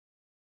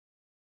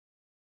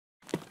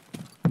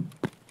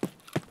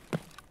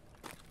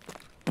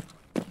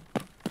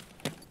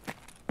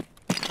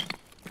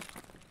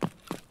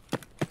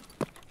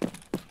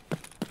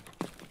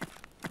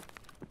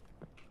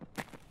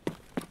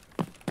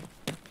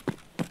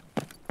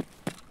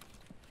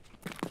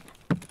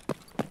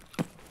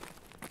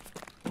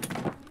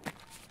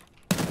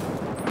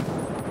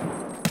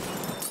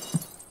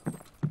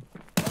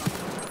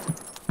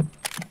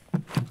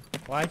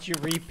Why'd you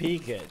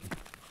re-peek it?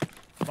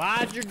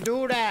 Why'd you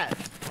do that?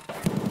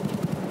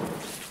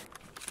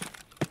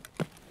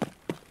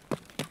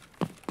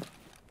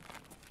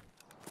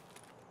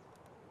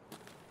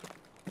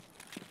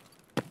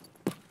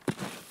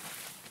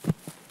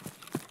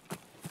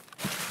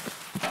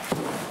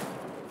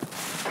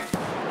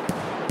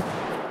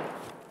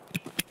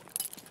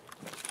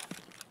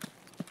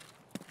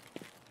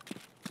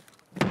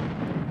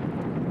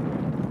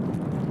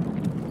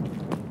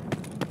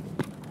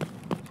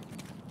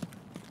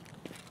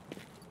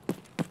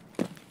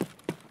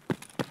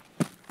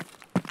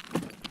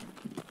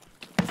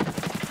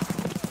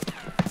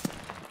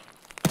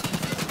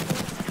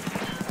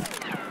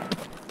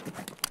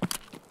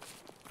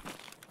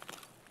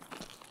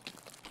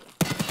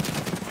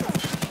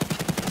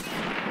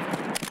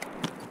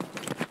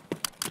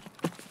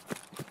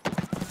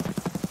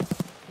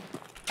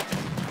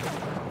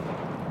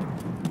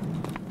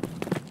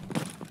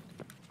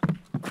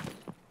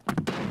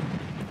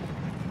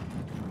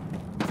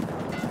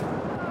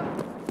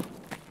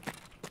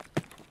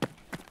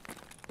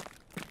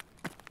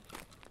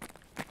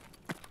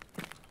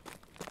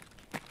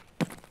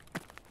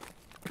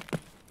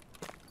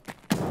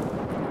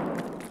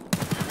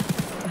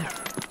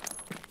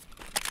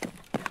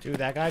 Dude,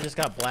 that guy just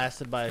got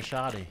blasted by a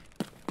shotty.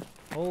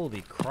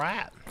 Holy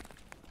crap.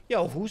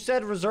 Yo, who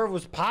said reserve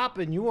was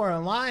popping? You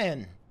weren't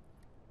lying.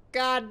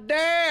 God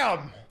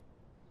damn!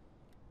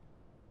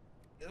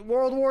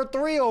 World War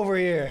III over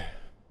here.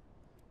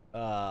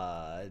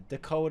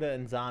 Dakota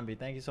and Zombie.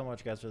 Thank you so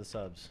much, guys, for the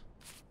subs.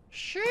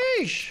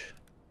 Sheesh!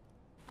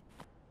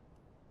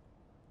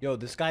 Yo,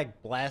 this guy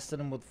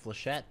blasted him with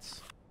flechettes.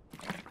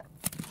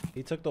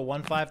 He took the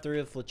 153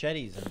 with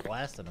flechettis and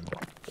blasted him.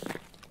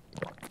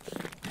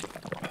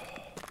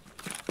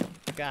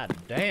 God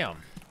damn.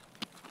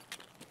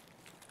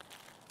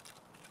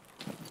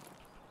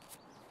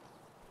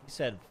 He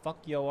said, fuck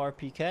yo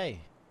RPK.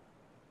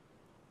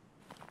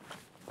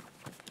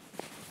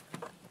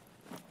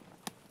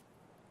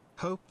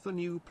 Hope the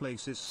new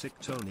place is sick,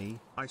 Tony.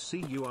 I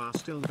see you are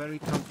still very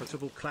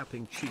comfortable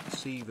clapping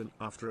cheeks even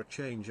after a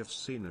change of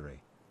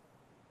scenery.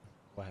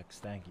 Wax,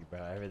 thank you,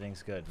 bro.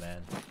 Everything's good,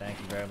 man. Thank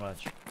you very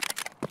much.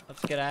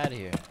 Let's get out of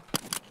here.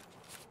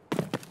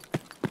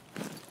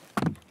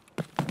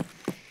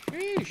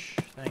 Sheesh.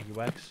 Thank you,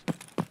 Wax.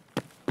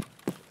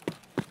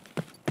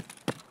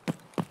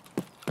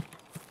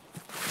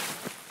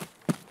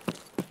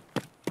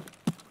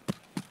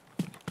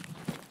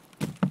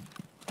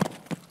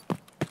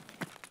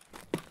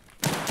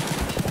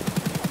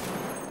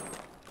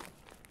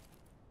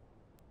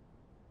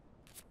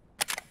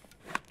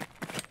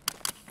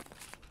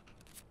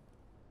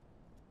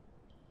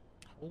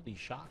 Holy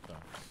shotguns.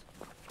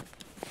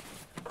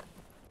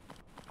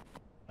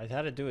 I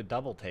had to do a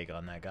double take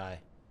on that guy.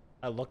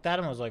 I looked at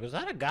him, I was like, was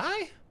that a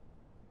guy?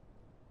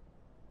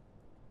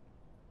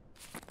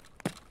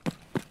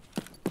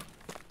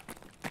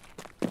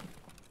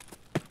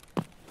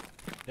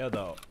 Yo,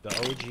 the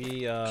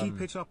OG,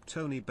 keep it up,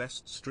 Tony,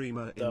 best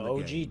streamer in the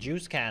OG game.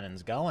 juice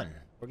cannon's going.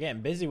 We're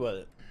getting busy with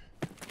it.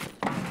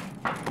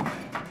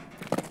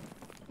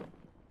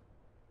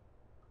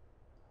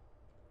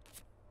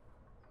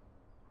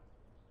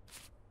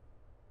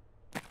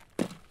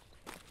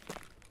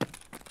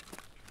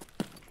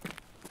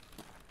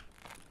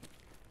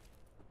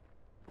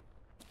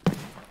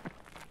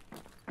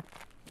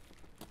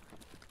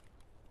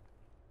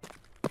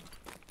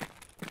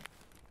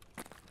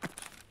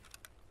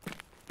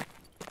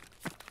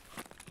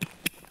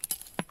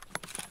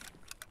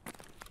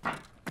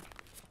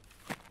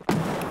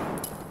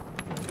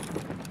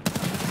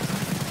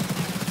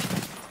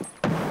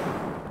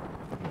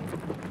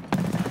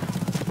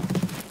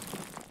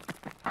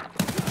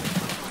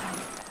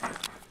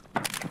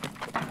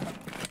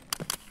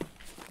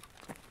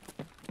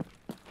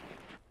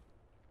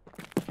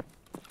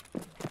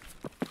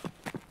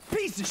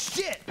 Piece of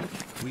shit!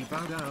 We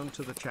bow down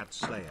to the chat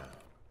slayer.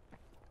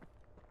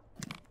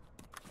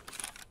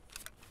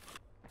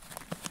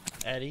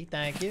 Eddie,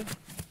 thank you.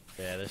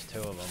 Yeah, there's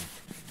two of them.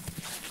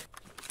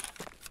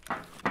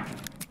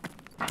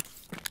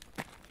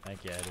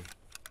 Thank you, Eddie.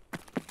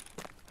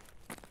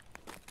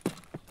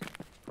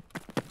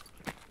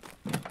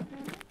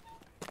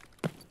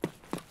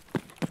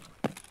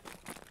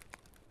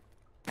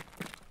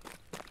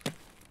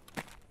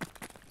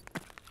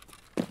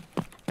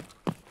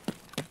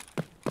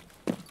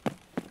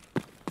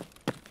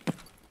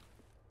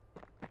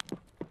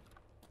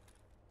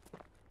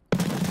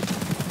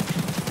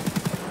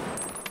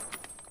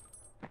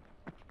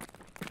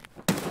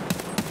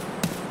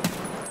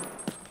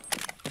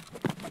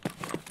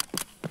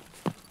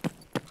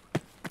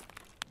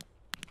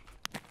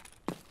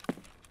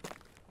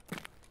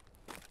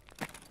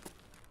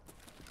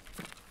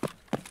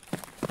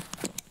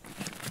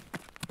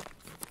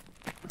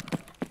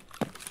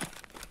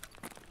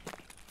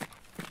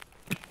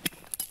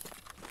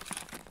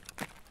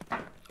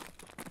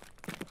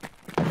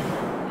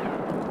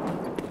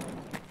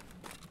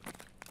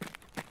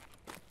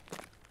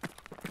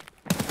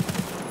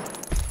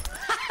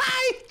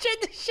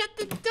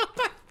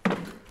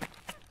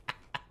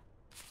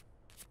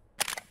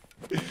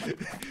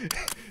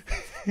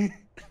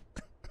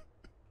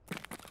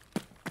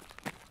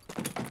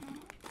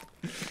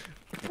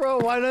 Bro,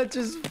 why not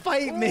just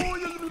fight me?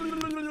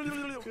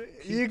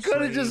 You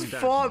could have just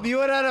fought. You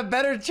would have had a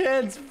better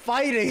chance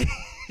fighting.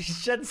 He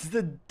shuts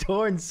the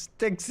door and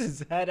sticks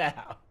his head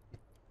out.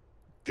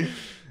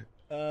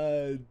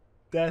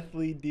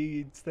 Deathly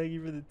Deeds, thank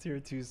you for the tier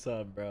 2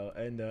 sub, bro.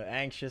 And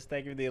Anxious,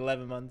 thank you for the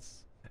 11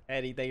 months.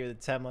 Eddie, thank you for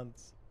the 10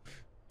 months.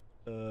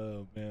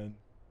 Oh man,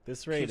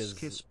 this raid is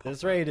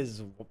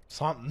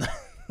something.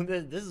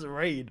 This is a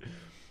raid.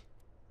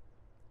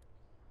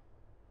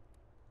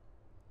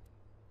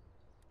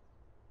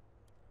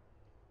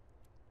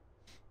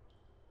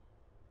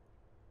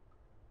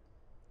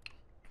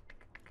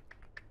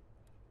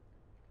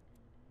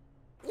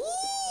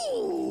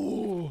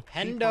 Ooh,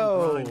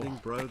 Hendo. Grinding,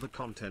 bro, the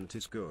content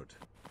is good.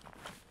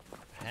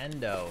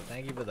 Hendo,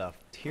 thank you for the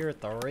tier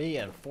 3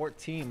 and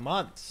 14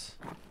 months.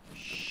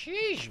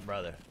 Sheesh,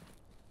 brother.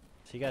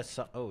 So you guys,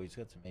 oh, he's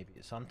got some maybe.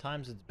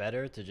 Sometimes it's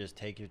better to just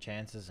take your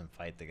chances and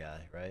fight the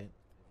guy, right?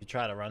 If you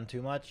try to run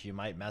too much, you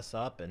might mess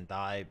up and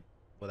die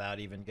without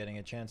even getting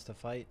a chance to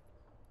fight.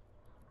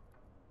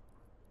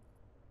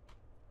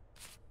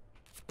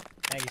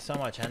 Thank you so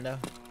much, Hendo.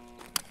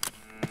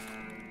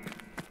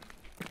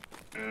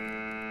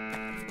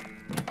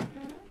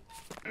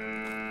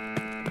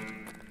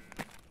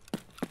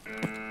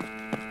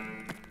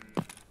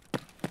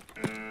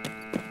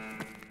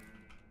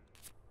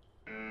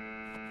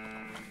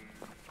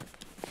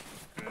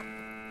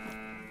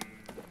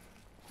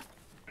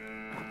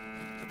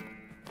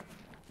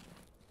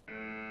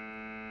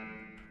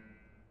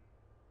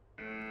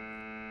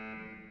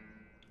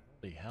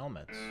 Holy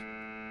helmets.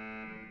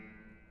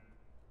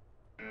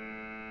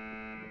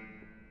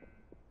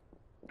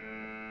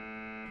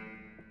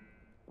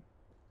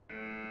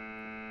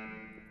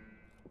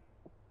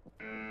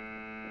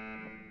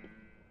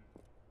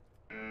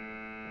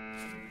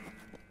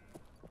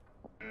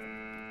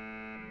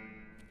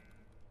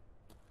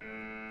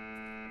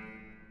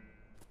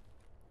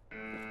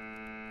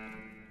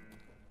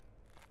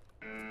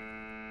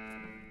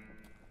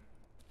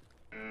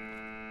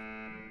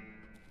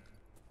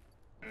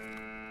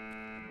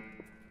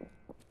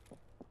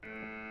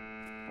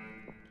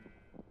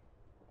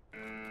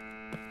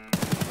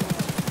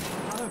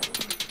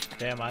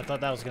 Damn, I thought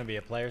that was gonna be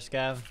a player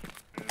scav.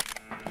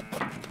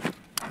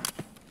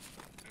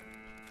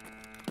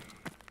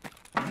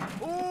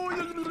 Oh,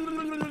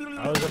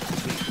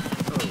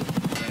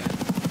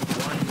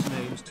 why his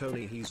name's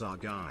Tony, he's our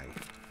guy.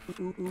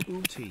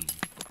 T.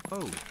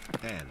 O.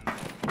 N.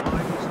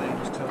 Why his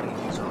name's Tony,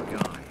 he's our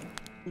guy.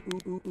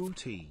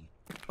 T.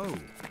 O.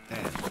 N.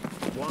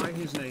 Why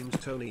his name's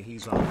Tony,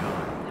 he's our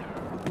guy.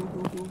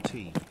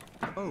 T.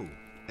 O.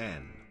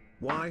 N.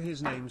 Why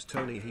his name's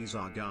Tony, he's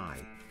our guy.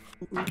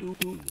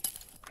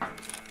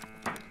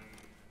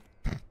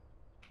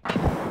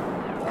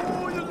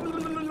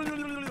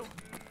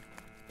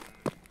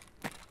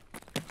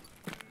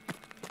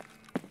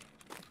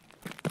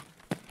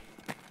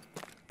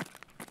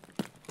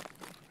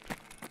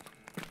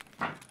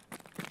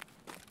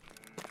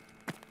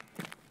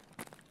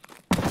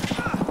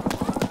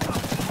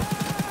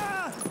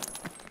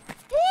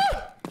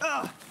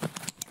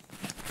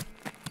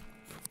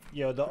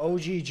 Yo, the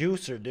OG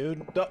juicer,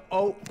 dude. The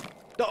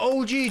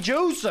OG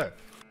juicer.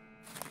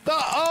 The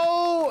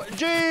OG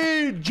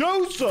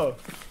juicer.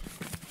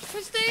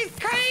 This thing's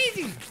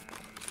crazy.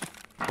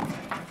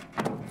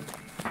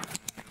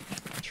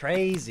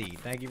 Crazy.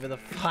 Thank you for the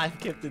 5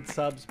 gifted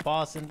subs.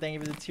 Boston, thank you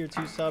for the tier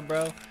 2 sub,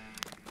 bro.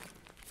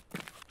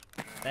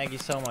 Thank you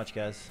so much,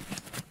 guys.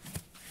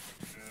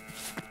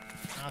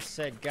 I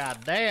said,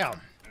 goddamn.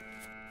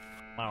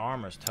 My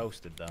armor's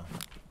toasted, though.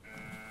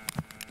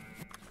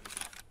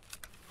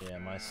 Yeah,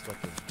 my slick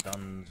is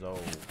donezo.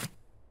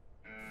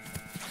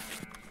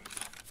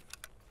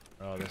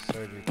 Oh, the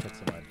surgery kit's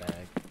in my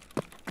bag.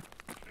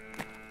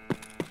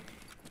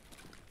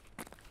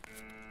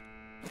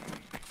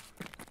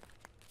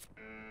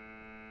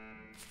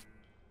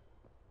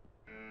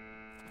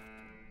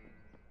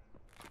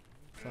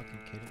 Fucking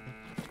kidding me?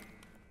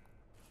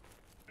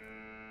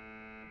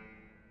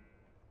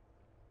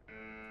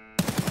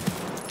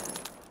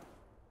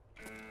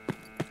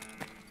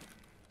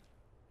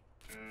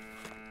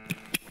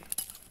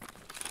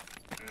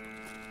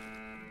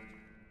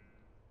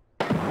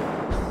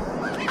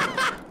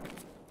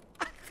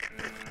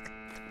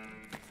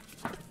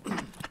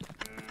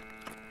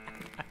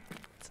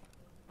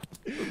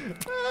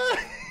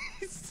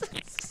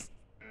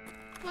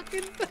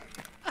 Fucking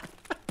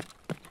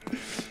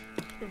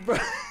bro.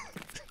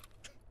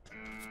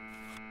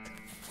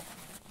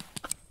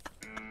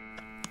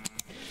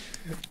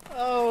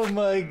 Oh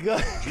my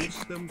god.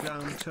 Juice them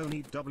down,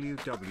 Tony.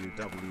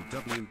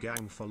 WWW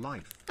gang for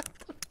life.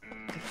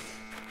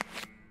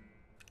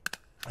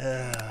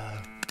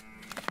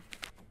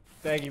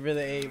 Thank you for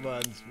the 8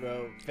 months,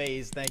 bro.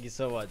 FaZe, thank you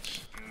so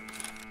much.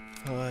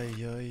 Ay,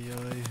 ay,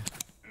 ay.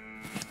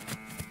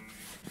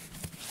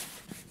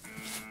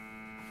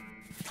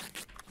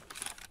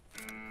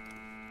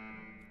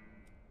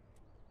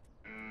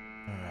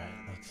 Alright,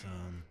 Let's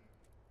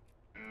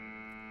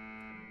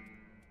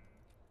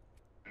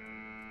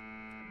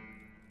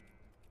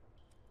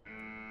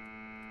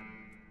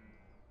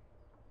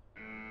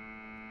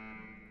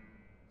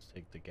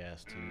take the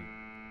gas tube.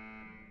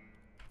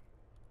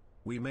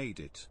 We made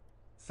it.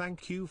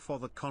 Thank you for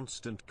the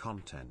constant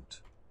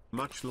content.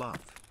 Much love.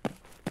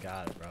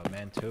 Got it, bro.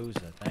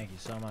 Mantusa, thank you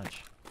so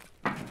much.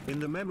 In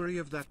the memory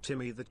of that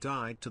Timmy that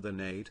died to the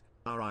nade,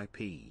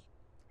 R.I.P.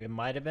 It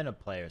might have been a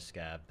player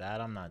scab. That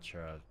I'm not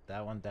sure of.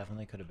 That one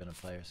definitely could have been a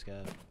player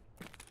scab.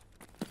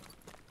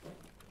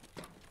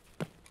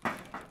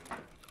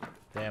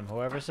 Damn,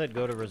 whoever said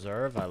go to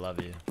reserve, I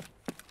love you.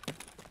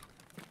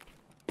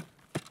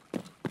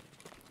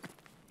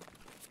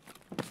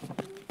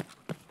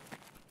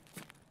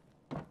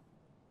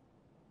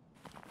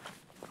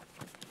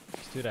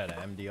 This dude had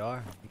an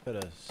MDR. He could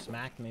have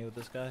smacked me with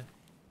this guy.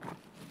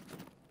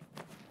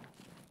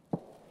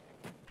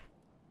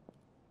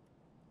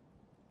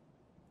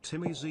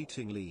 Timmy's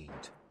eating lead.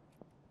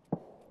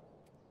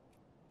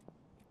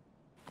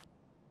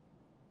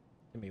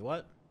 Timmy,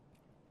 what?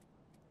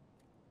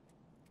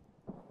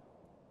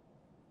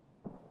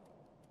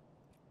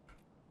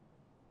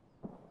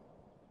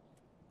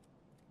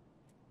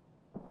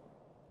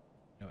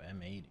 No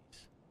M80s.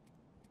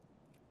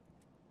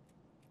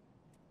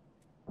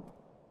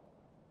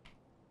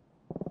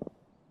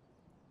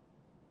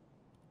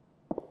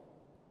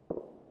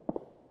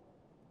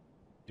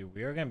 Dude,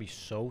 we are gonna be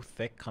so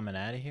thick coming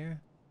out of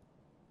here.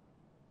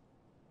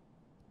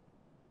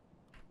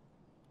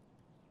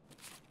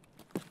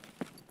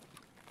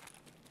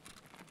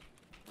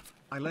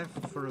 I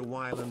left for a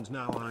while and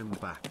now I'm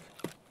back.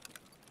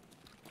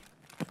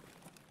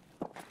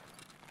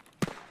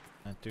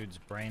 That dude's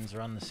brains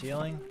are on the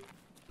ceiling.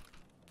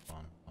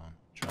 Hold on.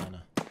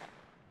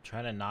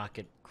 Trying to knock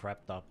it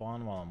crept up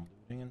on while I'm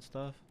looting and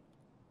stuff.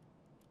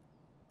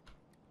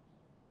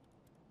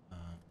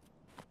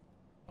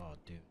 Oh,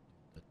 dude,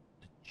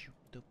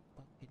 the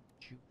fucking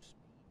juice.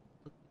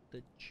 Look at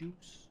the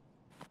juice.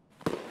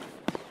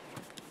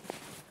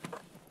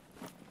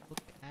 Look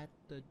at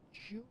the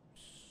juice.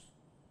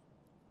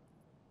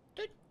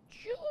 The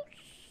juice.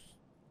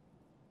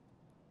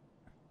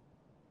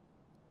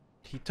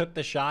 He took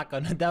the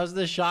shotgun. That was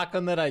the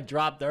shotgun that I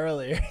dropped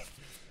earlier.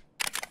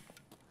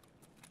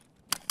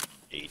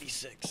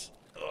 86.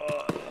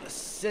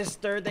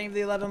 Sister, thank you for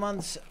the 11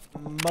 months.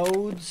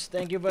 Modes,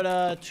 thank you for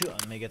the 2.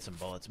 Let me get some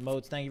bullets.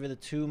 Modes, thank you for the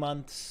 2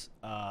 months.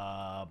 Who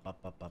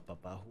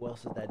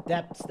else is that?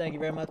 Depths, thank you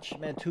very much.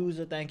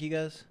 Mantusa, thank you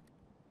guys.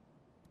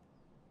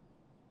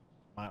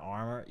 My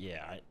armor?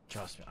 Yeah,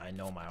 trust me, I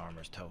know my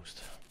armor's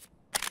toast.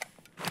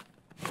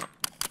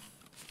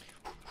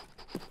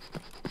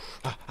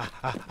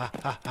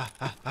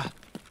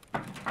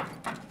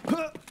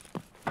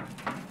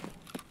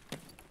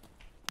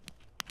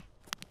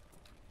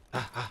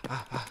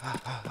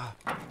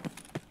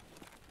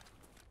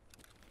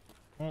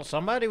 Well,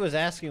 somebody was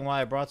asking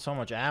why I brought so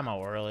much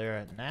ammo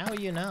earlier. Now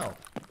you know.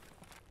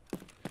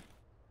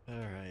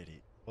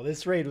 Alrighty. Well,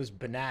 this raid was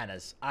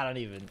bananas. I don't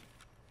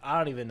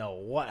even know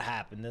what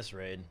happened this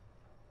raid.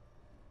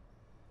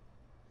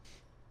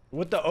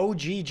 With the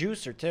OG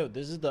juicer too.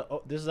 This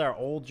is our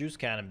old juice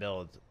cannon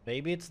build.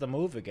 Maybe it's the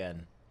move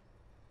again.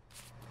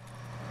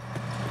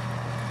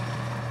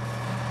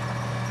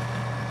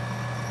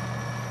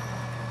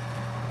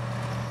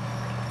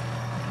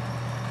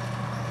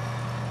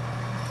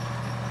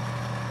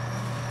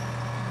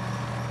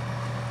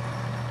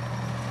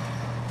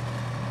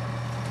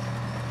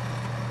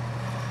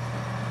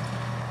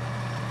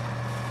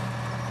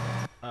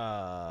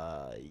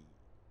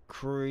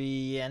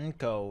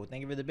 Krienko,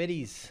 thank you for the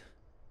biddies.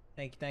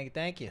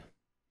 Thank you.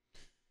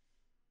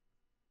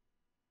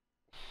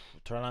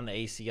 Turn on the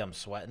AC, I'm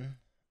sweating.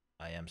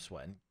 I am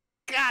sweating.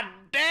 God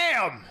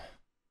damn!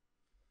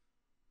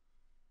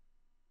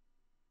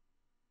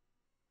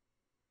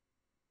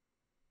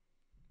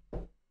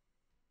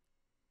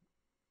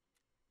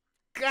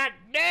 God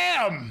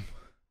damn!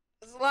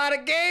 That's a lot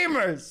of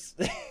gamers!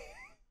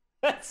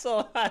 That's a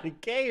lot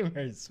of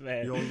gamers,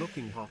 man. You're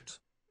looking hot.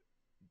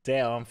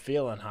 Damn, I'm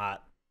feeling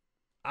hot.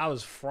 I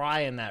was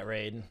frying that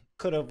raid.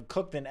 Could have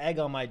cooked an egg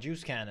on my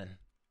juice cannon.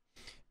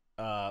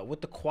 With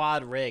the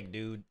quad rig,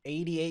 dude.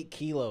 88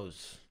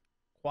 kilos.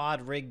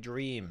 Quad rig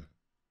dream.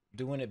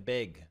 Doing it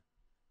big.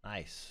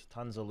 Nice.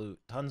 Tons of loot.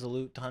 Tons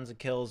of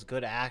kills.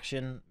 Good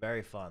action.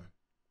 Very fun.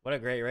 What a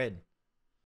great raid.